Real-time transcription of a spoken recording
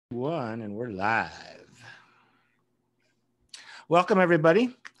one, and we're live. Welcome,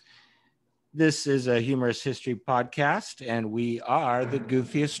 everybody. This is a humorous history podcast, and we are the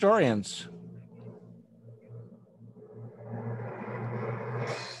Goofy Historians.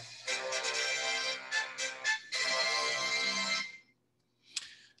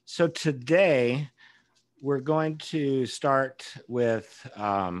 So today, we're going to start with,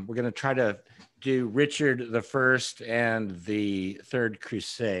 we're going to try to do Richard the First and the Third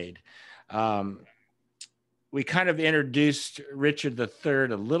Crusade. We kind of introduced Richard III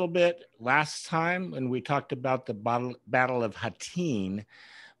a little bit last time when we talked about the Battle of Hattin,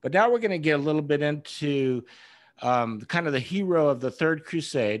 but now we're going to get a little bit into kind of the hero of the Third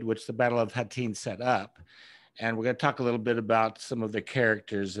Crusade, which the Battle of Hattin set up. And we're going to talk a little bit about some of the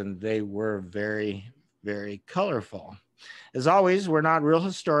characters, and they were very, very colorful. As always, we're not real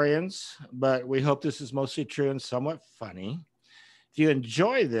historians, but we hope this is mostly true and somewhat funny. If you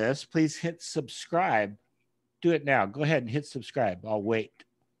enjoy this, please hit subscribe. Do it now. Go ahead and hit subscribe. I'll wait.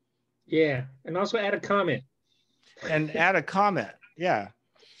 Yeah, and also add a comment. And add a comment. Yeah.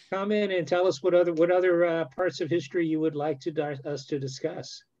 Comment and tell us what other parts of history you would like us to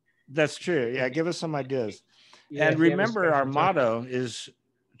discuss. That's true. Yeah, give us some ideas. Yeah, and remember, our motto is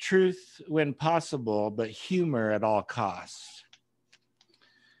truth when possible, but humor at all costs.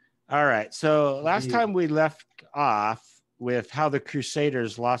 All right. So last time we left off with how the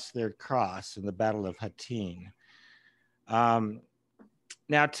Crusaders lost their cross in the Battle of Hattin.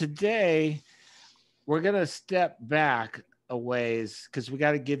 Now today, we're going to step back a ways because we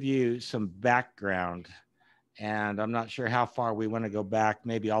got to give you some background. And I'm not sure how far we want to go back,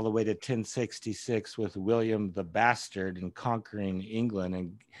 maybe all the way to 1066 with William the Bastard and conquering England,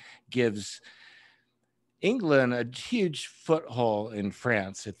 and gives England a huge foothold in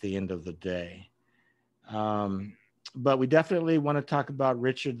France at the end of the day. But we definitely want to talk about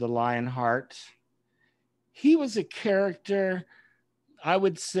Richard the Lionheart. He was a character, I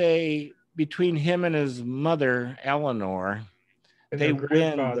would say, between him and his mother, Eleanor, and they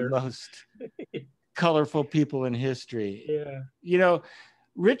win the most colorful people in history. Yeah. You know,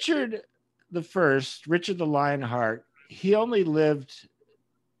 Richard the First, Richard the Lionheart, he only lived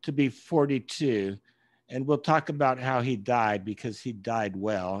to be 42. And we'll talk about how he died, because he died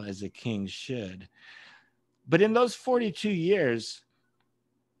well, as a king should. But in those 42 years,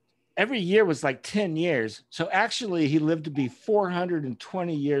 every year was like 10 years. So actually, he lived to be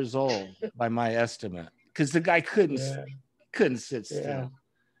 420 years old by my estimate, because the guy couldn't sit still.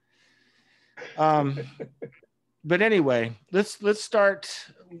 But anyway, let's start.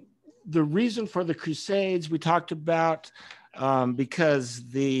 The reason for the Crusades we talked about, because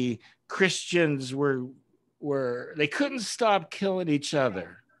the Christians they couldn't stop killing each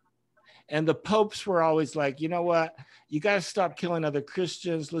other. And the popes were always like, you know what? You got to stop killing other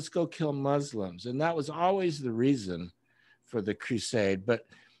Christians. Let's go kill Muslims. And that was always the reason for the crusade. But,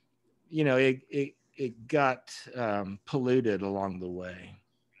 you know, it got polluted along the way.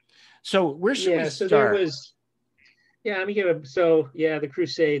 So where should we start? There was, the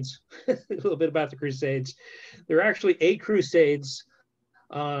Crusades, a little bit about the Crusades. There are actually 8 Crusades.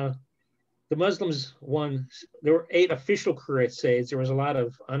 The Muslims won. There were 8 official crusades. There was a lot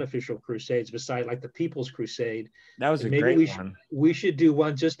of unofficial crusades besides, like, the People's Crusade. That was a great one. We should do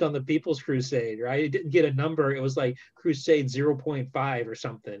one just on the People's Crusade, right? It didn't get a number. It was like Crusade 0.5 or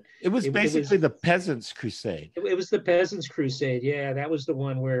something. It was basically the Peasants' Crusade. It was the Peasants' Crusade. Yeah, that was the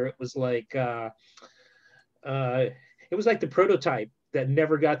one where it was like, it was like the prototype that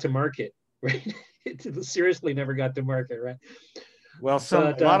never got to market, right? It seriously never got to market, right? Well,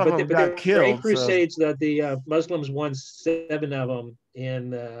 a lot of them got killed. 8 crusades that the Muslims won 7 of them,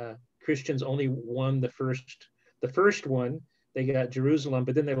 and Christians only won the first one. They got Jerusalem,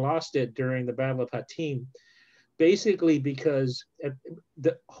 but then they lost it during the Battle of Hattin, basically because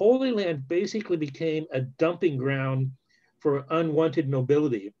the Holy Land basically became a dumping ground for unwanted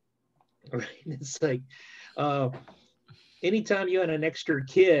nobility. Right? It's like anytime you had an extra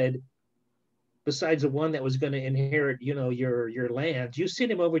kid, besides the one that was going to inherit, your land, you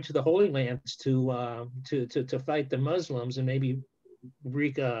sent him over to the Holy Lands to fight the Muslims and maybe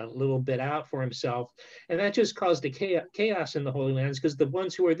wreak a little bit out for himself. And that just caused a chaos in the Holy Lands, because the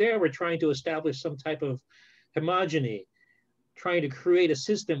ones who were there were trying to establish some type of homogeny, trying to create a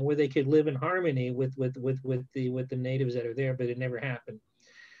system where they could live in harmony with the natives that are there, but it never happened.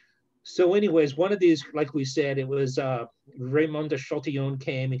 So anyways, one of these, like we said, it was Raymond de Chatillon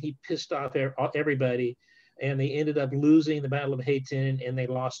came, and he pissed off everybody, and they ended up losing the Battle of Hattin, and they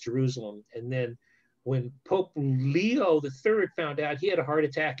lost Jerusalem. And then when Pope Leo III found out, he had a heart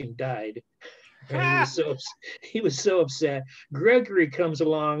attack and died. Right? He was so upset. Gregory comes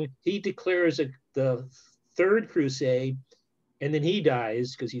along. He declares the third crusade, and then he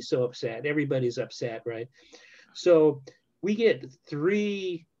dies because he's so upset. Everybody's upset, right? So we get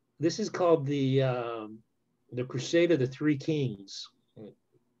three. This is called the Crusade of the Three Kings,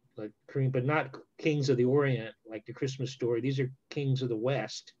 like, but not kings of the Orient, like the Christmas story. These are kings of the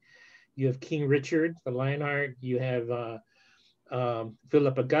West. You have King Richard, the Lionheart. You have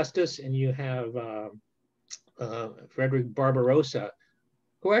Philip Augustus, and you have Frederick Barbarossa,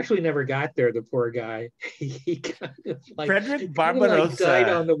 who actually never got there. The poor guy, he Frederick kind of like died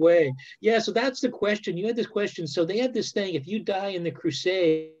Barbarossa. on the way. Yeah, so that's the question. You had this question. So they had this thing: if you die in the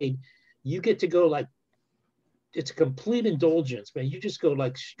crusade, you get to go like, it's a complete indulgence, man. You just go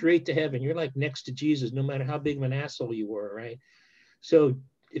like straight to heaven. You're like next to Jesus, no matter how big of an asshole you were, right? So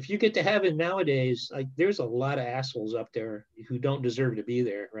if you get to heaven nowadays, like there's a lot of assholes up there who don't deserve to be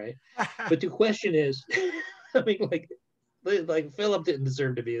there, right? But the question is, I mean, like Philip didn't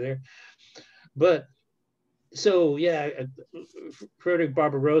deserve to be there, but so yeah, Frederick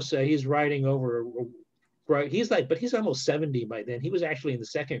Barbarossa, he's riding over, right? He's like, but he's almost 70 by then. He was actually in the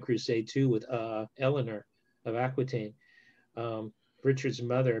Second Crusade too with Eleanor of Aquitaine, um, Richard's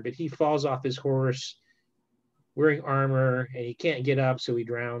mother. But he falls off his horse wearing armor, and he can't get up, so he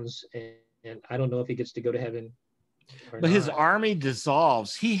drowns. And I don't know if he gets to go to heaven or But his not. army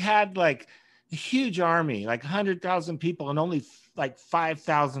dissolves. He had like a huge army, like 100,000 people, and only like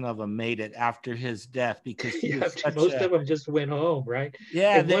 5,000 of them made it after his death because he Yeah, was such most a, of them just went home, right?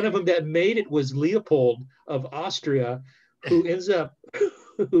 yeah, And one of them that made it was Leopold of Austria, who ends up,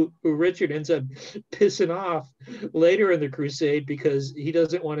 who Richard ends up pissing off later in the crusade because he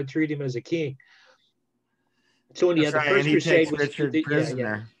doesn't want to treat him as a king. So yeah, that's the right. And first he crusade takes was Richard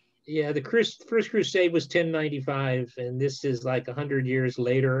prisoner. yeah, the first crusade was 1095, and this is like 100 years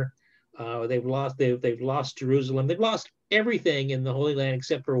later. They've lost Jerusalem. They've lost everything in the Holy Land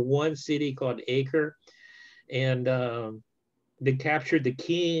except for one city called Acre, and they captured the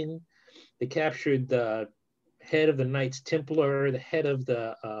king. They captured the head of the Knights Templar, the head of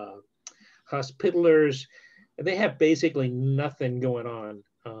the Hospitallers. And they have basically nothing going on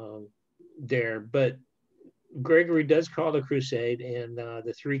there. But Gregory does call a crusade, and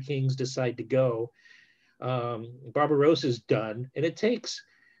the three kings decide to go. Barbarossa's done, and it takes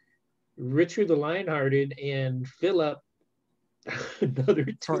Richard the Lionhearted and Philip another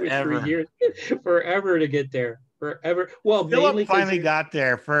 2 or 3 years, Forever. forever to get there. Forever. Well, Philip mainly because finally got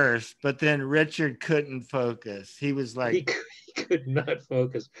there first, but then Richard couldn't focus. He was like, he, he could not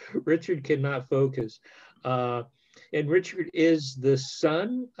focus. Richard cannot focus. Uh, and Richard is the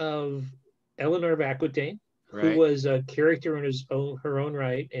son of Eleanor of Aquitaine, who right. was a character in her own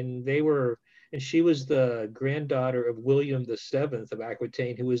right, and she was the granddaughter of William the Seventh of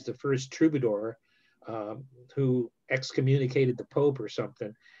Aquitaine, who was the first troubadour, who excommunicated the Pope or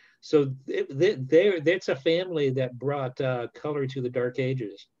something. So that's a family that brought color to the Dark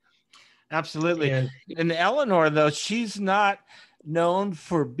Ages. Absolutely. And And Eleanor, though, she's not known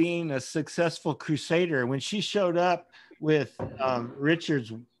for being a successful crusader. When she showed up with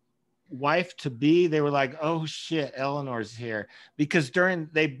Richard's wife to be, they were like, oh shit, Eleanor's here. Because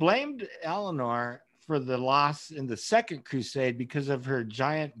they blamed Eleanor for the loss in the Second Crusade because of her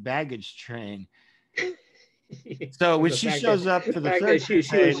giant baggage train. So when the she fact that shows up for the fact that Third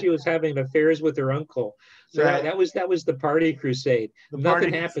Crusade, she was having affairs with her uncle. So right, that was the party crusade. the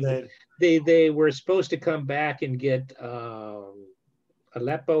Nothing party happened. crusade, They were supposed to come back and get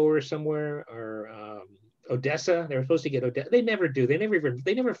Aleppo or somewhere, or Odessa. They were supposed to get Odessa. They never do. They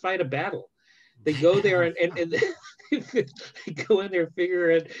never fight a battle. They go there and they go in there,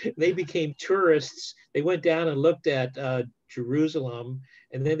 figure it. They became tourists. They went down and looked at Jerusalem,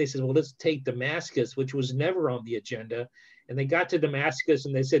 and then they said, "Well, let's take Damascus," which was never on the agenda. And they got to Damascus,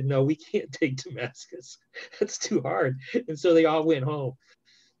 and they said, "No, we can't take Damascus. That's too hard." And so they all went home.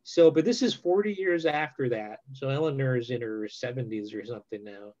 So, but this is 40 years after that. So Eleanor is in her 70s or something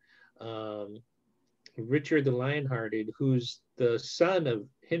now. Richard the Lionhearted, who's the son of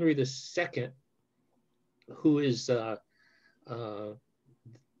Henry II, who is uh,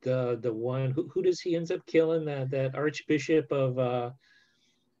 the one who does he ends up killing, that Archbishop of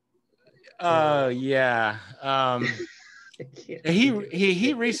oh yeah. I can't He think of he it.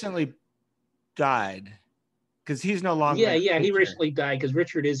 he recently died because he's no longer Yeah, in yeah, the he picture. recently died because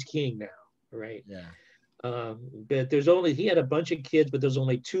Richard is king now, right? Yeah. But he had a bunch of kids, but there's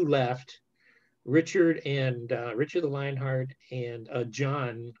only two left. Richard the Lionheart, and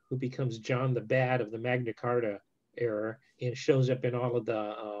John, who becomes John the Bad of the Magna Carta era, and shows up in all of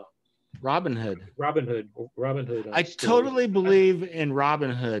the Robin Hood. Robin Hood I stories. totally believe in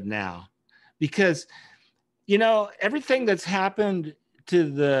Robin Hood now because, everything that's happened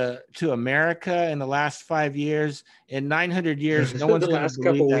to America in the last 5 years, in 900 years, no one's The going to last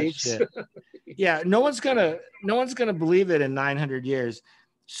believe couple that weeks. shit. Yeah, no one's gonna believe it in 900 years.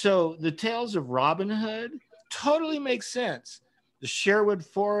 So the tales of Robin Hood totally make sense. The Sherwood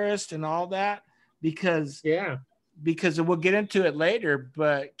Forest and all that, because Yeah. we'll get into it later,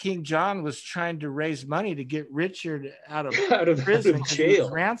 but King John was trying to raise money to get Richard out of out prison of because he was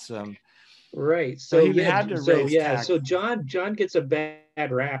jail. ransomed. Right. So So he yeah, had to raise so taxes. John gets a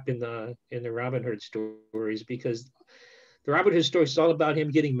bad rap in the Robin Hood stories because the Robin Hood story is all about him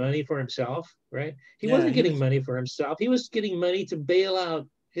getting money for himself, right? He Yeah, wasn't he getting was. money for himself. He was getting money to bail out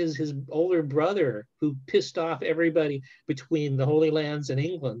his older brother who pissed off everybody between the Holy Lands and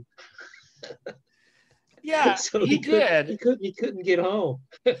England. Yeah, So he did. he couldn't get home.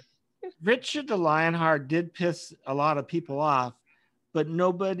 Richard the Lionheart did piss a lot of people off, but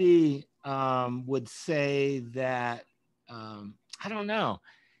nobody would say that. I don't know.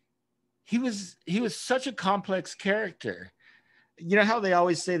 He was such a complex character. You know how they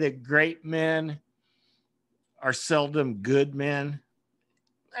always say that great men are seldom good men.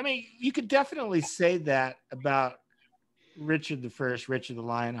 I mean, you could definitely say that about Richard the First, Richard the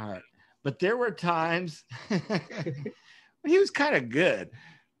Lionheart, but there were times he was kind of good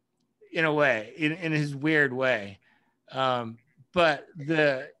in a way, in his weird way. Um, but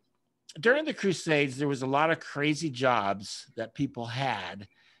during the Crusades, there was a lot of crazy jobs that people had.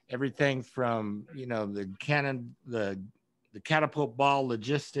 Everything from the catapult ball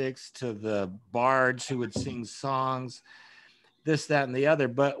logistics to the bards who would sing songs, this, that, and the other.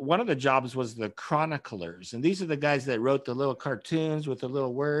 But one of the jobs was the chroniclers, and these are the guys that wrote the little cartoons with the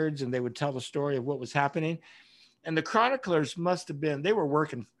little words, and they would tell the story of what was happening. And the chroniclers must have been, they were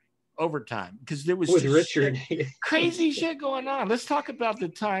working overtime because there was With just Richard. crazy shit going on. Let's talk about the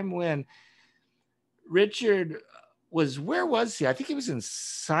time when Richard where was he? I think he was in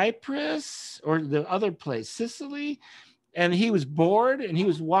Cyprus or the other place, Sicily. And he was bored and he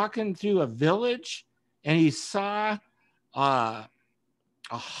was walking through a village and he saw a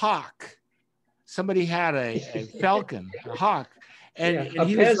hawk. Somebody had a falcon, a hawk. And, Yeah, and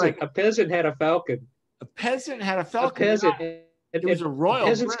he was like, a peasant had a falcon. a peasant had a A falcon. peasant, It was a royal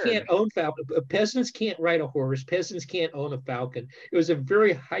peasants bird. can't own falcon. Peasants can't ride a horse. Peasants can't own a falcon. It was a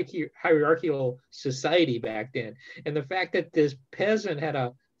very hierarchical society back then, and the fact that this peasant had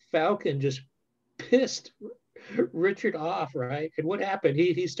a falcon just pissed Richard off, right? And what happened?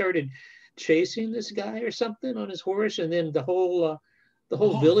 He started chasing this guy or something on his horse, and then the The whole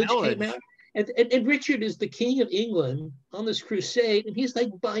whole village came out. village. And Richard is the king of England on this crusade, and he's like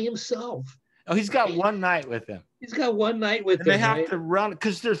by himself. Oh, he's got one night with him. He's got one night with And they him, have right? to run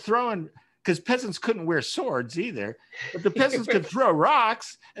because they're throwing, because peasants couldn't wear swords either, but the peasants could throw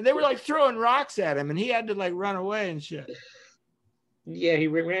rocks, and they were like throwing rocks at him, and he had to like run away and shit. Yeah, he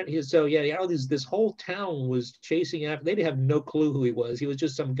ran. So yeah, all this whole town was chasing after. They didn't have no clue who he was. He was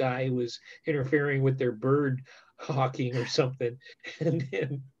just some guy who was interfering with their bird hawking or something, and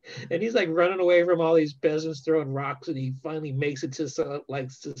then and he's like running away from all these peasants throwing rocks, and he finally makes it to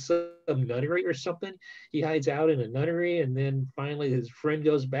some nunnery or something. He hides out in a nunnery, and then finally his friend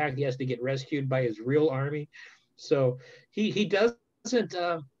goes back. He has to get rescued by his real army. So he doesn't.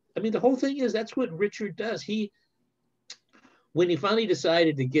 I mean, the whole thing is that's what Richard does. When he finally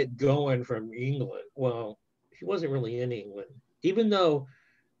decided to get going from England, well, he wasn't really in England, even though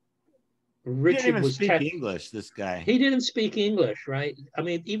He didn't Richard even was speak English, this guy. he didn't speak English, right? I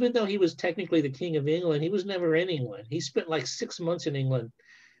mean, even though he was technically the king of England, he was never in England. He spent like 6 months in England,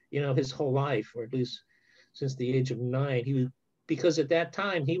 his whole life, or at least since the age of 9. He was because at that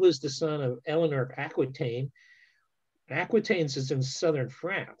time he was the son of Eleanor of Aquitaine. Aquitaine is in southern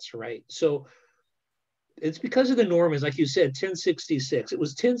France, right? So it's because of the Normans, like you said, 1066. It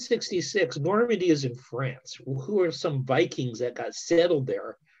was 1066. Normandy is in France. Who are some Vikings that got settled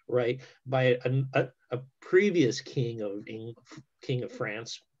there, right, by a previous king of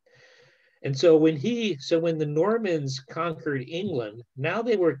France. And so when the Normans conquered England, now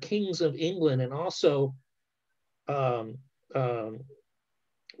they were kings of England and also um, um,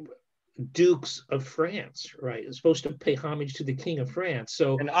 dukes of France, right? It's supposed to pay homage to the king of France.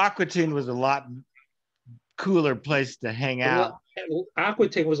 So And Aquitaine was a lot cooler place to hang out.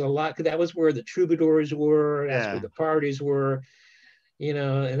 Aquitaine was a lot. That was where the troubadours were. That's where Yeah. the parties were.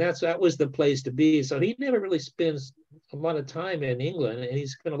 And that was the place to be. So he never really spends a lot of time in England, and he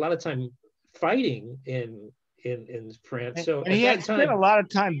spent a lot of time fighting in France. So And at he that had spent a time, lot of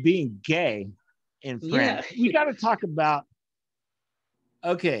time being gay in France. yeah, We got to talk about,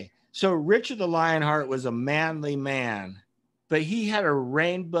 okay, so Richard the Lionheart was a manly man, but he had a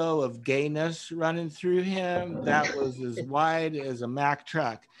rainbow of gayness running through him that was as wide as a Mack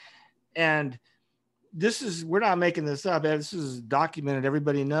truck. And this is, we're not making this up. This is documented.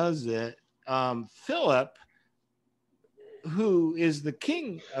 Everybody knows it. Philip, who is the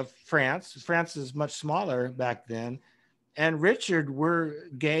king of France, France is much smaller back then, and Richard were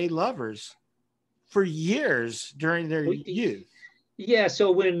gay lovers for years during their youth. Yeah.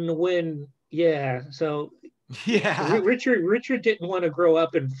 So Yeah. Richard didn't want to grow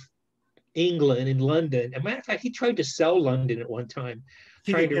up in England, in London. As a matter of fact, he tried to sell London at one time,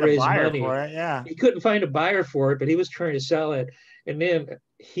 He trying could to get a raise buyer money. for it. Yeah. He couldn't find a buyer for it, but he was trying to sell it. And then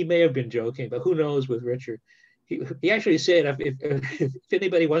he may have been joking, but who knows with Richard. He actually said, if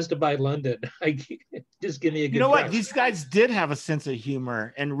anybody wants to buy London, just give me a good You know what? price. These guys did have a sense of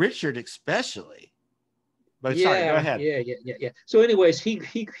humor, and Richard especially. But Yeah, sorry, go ahead. Yeah. So, anyways, he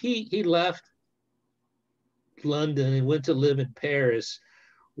left London and went to live in Paris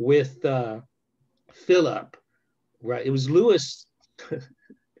with Philip. Right? It was Louis.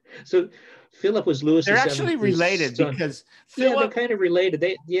 So Philip was Louis's They're actually related son. because Philip, Philip. they're kind of related.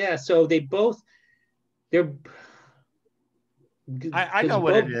 So they're. I know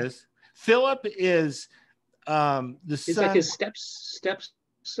what it is. Philip is the It's son. like his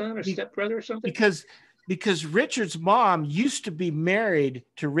stepson or stepbrother or something. Because Richard's mom used to be married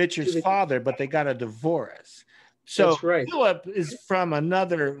to Richard's father, but they got a divorce. So that's right. Philip is from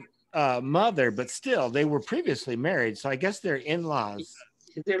another mother, but still they were previously married. So I guess they're in-laws.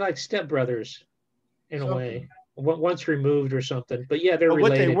 They're like stepbrothers in a way, once removed or something. But yeah, they're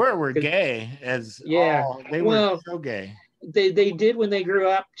What related. they were gay they were so gay. They did when they grew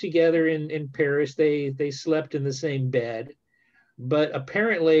up together in Paris. They slept in the same bed. But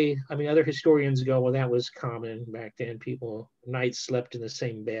apparently, I mean, other historians go, well, that was common back then. Nights slept in the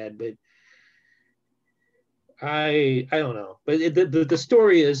same bed. But I don't know. But the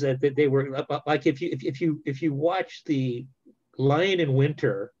story is that they were like, if you watch the Lion in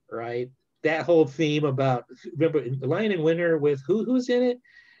Winter, right? That whole theme about, remember Lion in Winter with who's in it?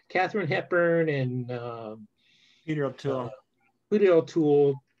 Katharine Hepburn and Peter O'Toole.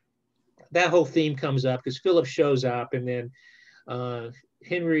 That whole theme comes up because Philip shows up, and then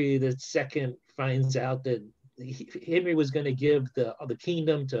Henry II finds out that Henry was going to give the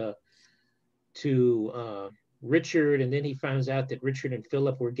kingdom to Richard, and then he finds out that Richard and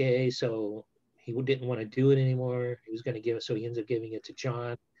Philip were gay, so he didn't want to do it anymore. He was going to give it, so he ends up giving it to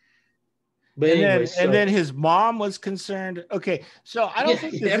John. But then his mom was concerned. Okay, so I don't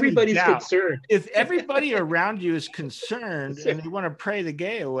think there's everybody's any doubt. concerned. If everybody around you is concerned and they want to pray the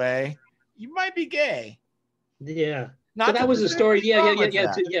gay away, you might be gay. Yeah. So that was the story. Yeah.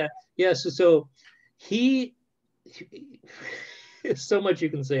 So he there's so much you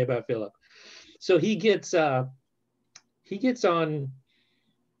can say about Philip. So he gets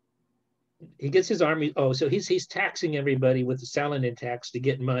his army. Oh, so he's taxing everybody with the Saladin tax to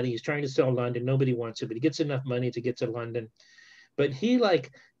get money. He's trying to sell London. Nobody wants it, but he gets enough money to get to London. But he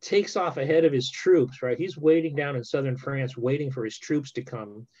takes off ahead of his troops, right? He's waiting down in southern France, waiting for his troops to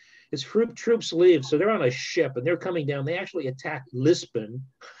come. His troops leave, so they're on a ship and they're coming down. They actually attack Lisbon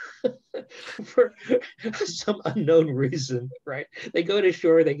for some unknown reason, right? They go to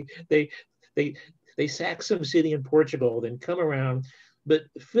shore, they sack some city in Portugal, then come around. But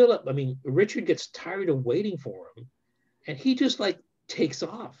Richard gets tired of waiting for him, and he just takes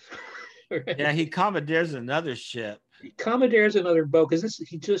off. Right? Yeah, he commandeers another ship. He commandeers another boat because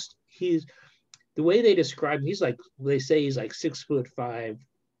he's the way they describe him. They say he's 6'5",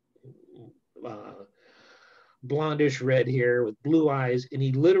 blondish red hair with blue eyes, and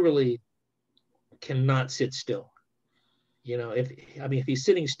he literally cannot sit still. If he's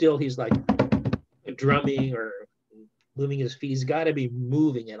sitting still, he's drumming or moving his feet. He's got to be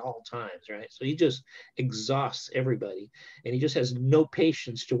moving at all times, right? So he just exhausts everybody, and he just has no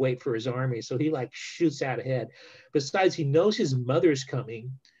patience to wait for his army. So he shoots out ahead. Besides, he knows his mother's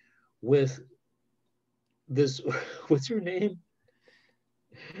coming with this. What's her name?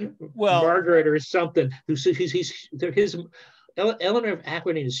 Well, Margaret or something. Eleanor of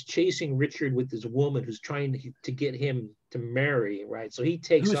Aquitaine is chasing Richard with this woman who's trying to get him to marry, right? So he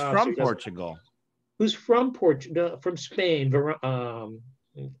takes off. Who's from Portugal? Who's from Portugal? From Spain. Spain,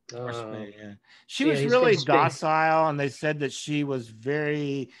 yeah. She was really docile, and they said that she was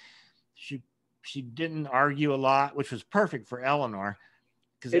very. She didn't argue a lot, which was perfect for Eleanor.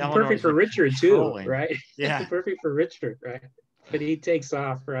 Perfect for Richard too, right? Yeah, perfect for Richard, right? But he takes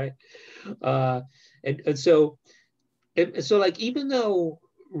off, right? And so even though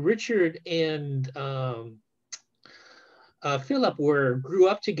Richard and Philip grew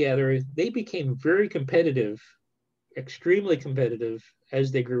up together, they became very competitive extremely competitive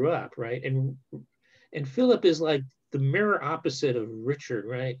as they grew up, right? And Philip is like the mirror opposite of Richard,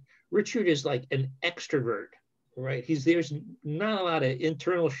 right? Richard is like an extrovert, right? There's not a lot of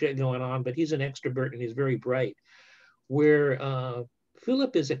internal shit going on, but he's an extrovert and he's very bright. Where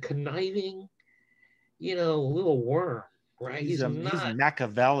Philip is a conniving, little worm, right? He's He's not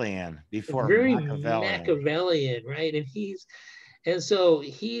Machiavellian before very Machiavellian. Machiavellian, right?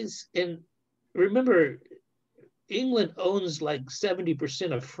 And remember, England owns like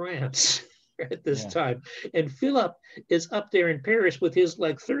 70% of France at this Yeah. time. And Philip is up there in Paris with his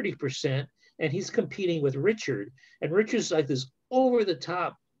like 30%, and he's competing with Richard. And Richard's like this over the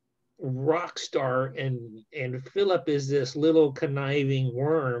top rock star, and Philip is this little conniving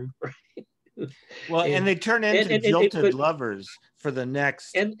worm. Well, and and, they turn into and jilted lovers for the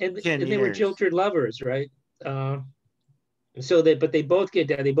next and 10 they were years. jilted lovers, right? Uh, but they both get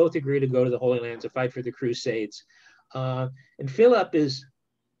down. They both agree to go to the Holy Land to fight for the Crusades. And Philip is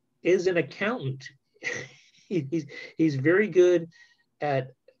an accountant. He's very good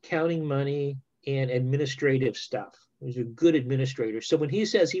at counting money and administrative stuff. He's a good administrator. So when he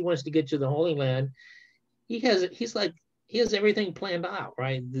says he wants to get to the Holy Land, he has everything planned out,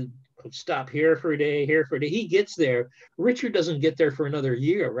 right? Stop here for a day, here for a day. He gets there. Richard doesn't get there for another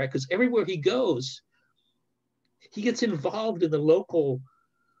year, right? Because everywhere he goes, he gets involved in the local.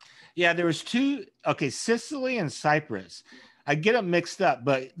 Yeah, there was two. Okay, Sicily and Cyprus. I get them mixed up,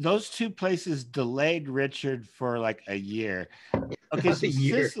 but those two places delayed Richard for like a year. Okay, so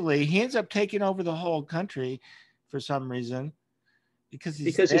Sicily, he ends up taking over the whole country for some reason because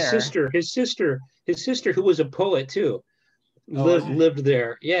his sister, who was a poet too, lived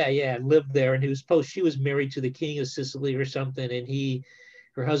there. Yeah, lived there, and she was married to the king of Sicily or something, and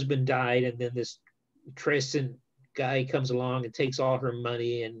her husband died, and then this Tristan guy comes along and takes all her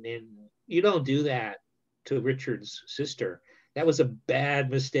money, and you don't do that to Richard's sister. That was a bad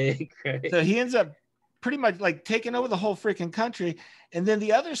mistake, right? So he ends up pretty much like taking over the whole freaking country, and then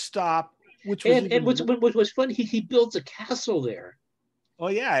the other stop, which was what was funny, he builds a castle there. Oh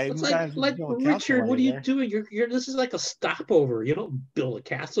yeah, it's like Richard, what are you doing? This is like a stopover. You don't build a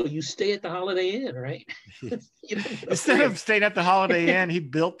castle; you stay at the Holiday Inn, right? Instead of staying at the Holiday Inn, he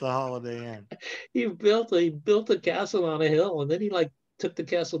built the Holiday Inn. He built a castle on a hill, and then he like took the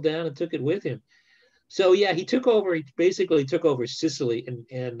castle down and took it with him. So yeah, he basically took over Sicily,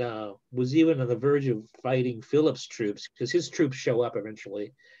 and was even on the verge of fighting Philip's troops, because his troops show up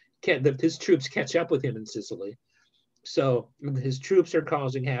eventually. His troops catch up with him in Sicily. So his troops are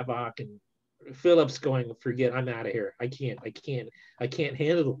causing havoc, and Philip's going, forget, I'm out of here. I can't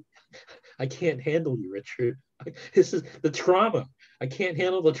handle you, Richard. This is the trauma. I can't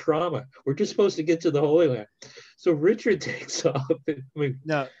handle the trauma. We're just supposed to get to the Holy Land. So Richard takes off.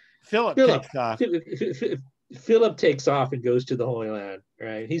 Philip takes off. Philip takes off and goes to the Holy Land,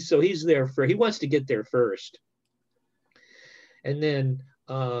 right? He's there he wants to get there first. And then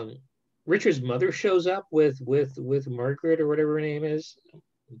Richard's mother shows up with Margaret, or whatever her name is.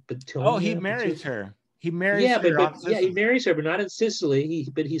 Betonia, he marries her. He marries her. He marries her, but not in Sicily.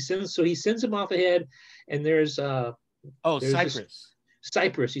 He sends him off ahead, and there's Cyprus.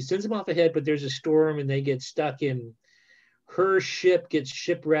 Cyprus. He sends him off ahead, but there's a storm, and they get stuck in. Her ship gets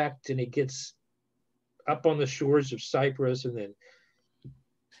shipwrecked, and it gets up on the shores of Cyprus, and then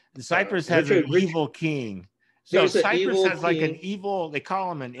Cyprus has an evil king. So Cyprus has like an evil, they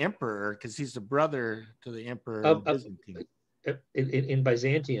call him an emperor because he's the brother to the emperor of Byzantium. In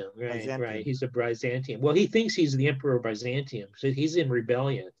Byzantium, right? Byzantium. Right. He's a Byzantium. Well, he thinks he's the emperor of Byzantium, so he's in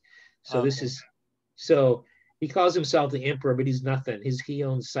rebellion. So so he calls himself the emperor, but he's nothing. He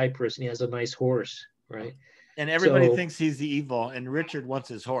owns Cyprus, and he has a nice horse, right? And everybody thinks he's the evil, and Richard wants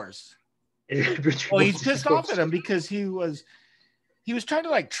his horse. He's pissed off at him because he was trying to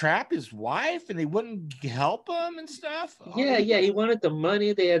like trap his wife, and they wouldn't help him and stuff. Yeah, he wanted the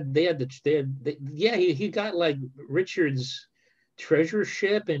money. He got like Richard's treasure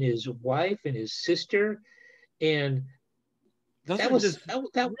ship and his wife and his sister, and that was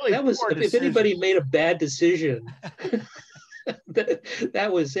if anybody made a bad decision.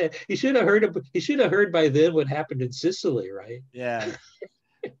 that was it. He should have heard by then what happened in Sicily, right? Yeah.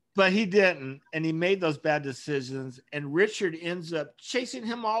 But he didn't, and he made those bad decisions, and Richard ends up chasing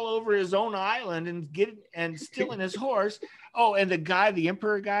him all over his own island and stealing his horse. Oh, and the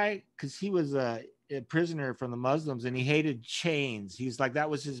emperor guy, because he was a prisoner from the Muslims, and he hated chains. He's like, that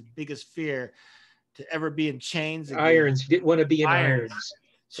was his biggest fear, to ever be in chains. Irons. He didn't want to be in irons.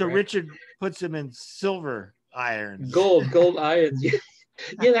 So right. Richard puts him in silver irons. Gold irons.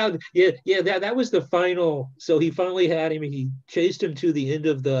 That was the final. So he finally had him. He chased him to the end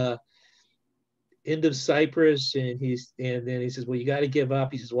of the end of Cyprus, and then he says, "Well, you got to give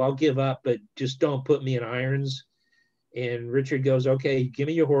up." He says, "Well, I'll give up, but just don't put me in irons." And Richard goes, "Okay, give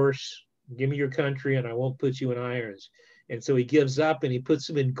me your horse, give me your country, and I won't put you in irons." And so he gives up, and he puts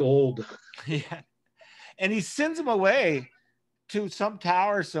him in gold. Yeah. And he sends him away to some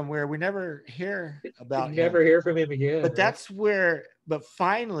tower somewhere. We never hear about him. Never hear from him again. But Right? that's where, but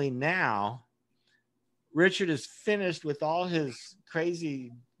finally now, Richard is finished with all his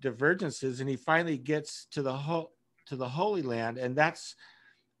crazy divergences, and he finally gets to the Holy Land, and that's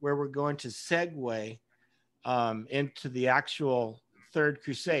where we're going to segue into the actual Third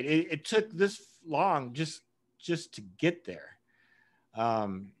Crusade. It took this long just to get there.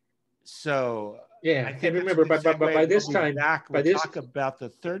 So I Yeah, and think that's a remember, good segue, by and we'll this be time, back. by We'll this, talk about the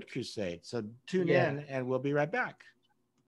Third Crusade. So tune yeah, in, and we'll be right back.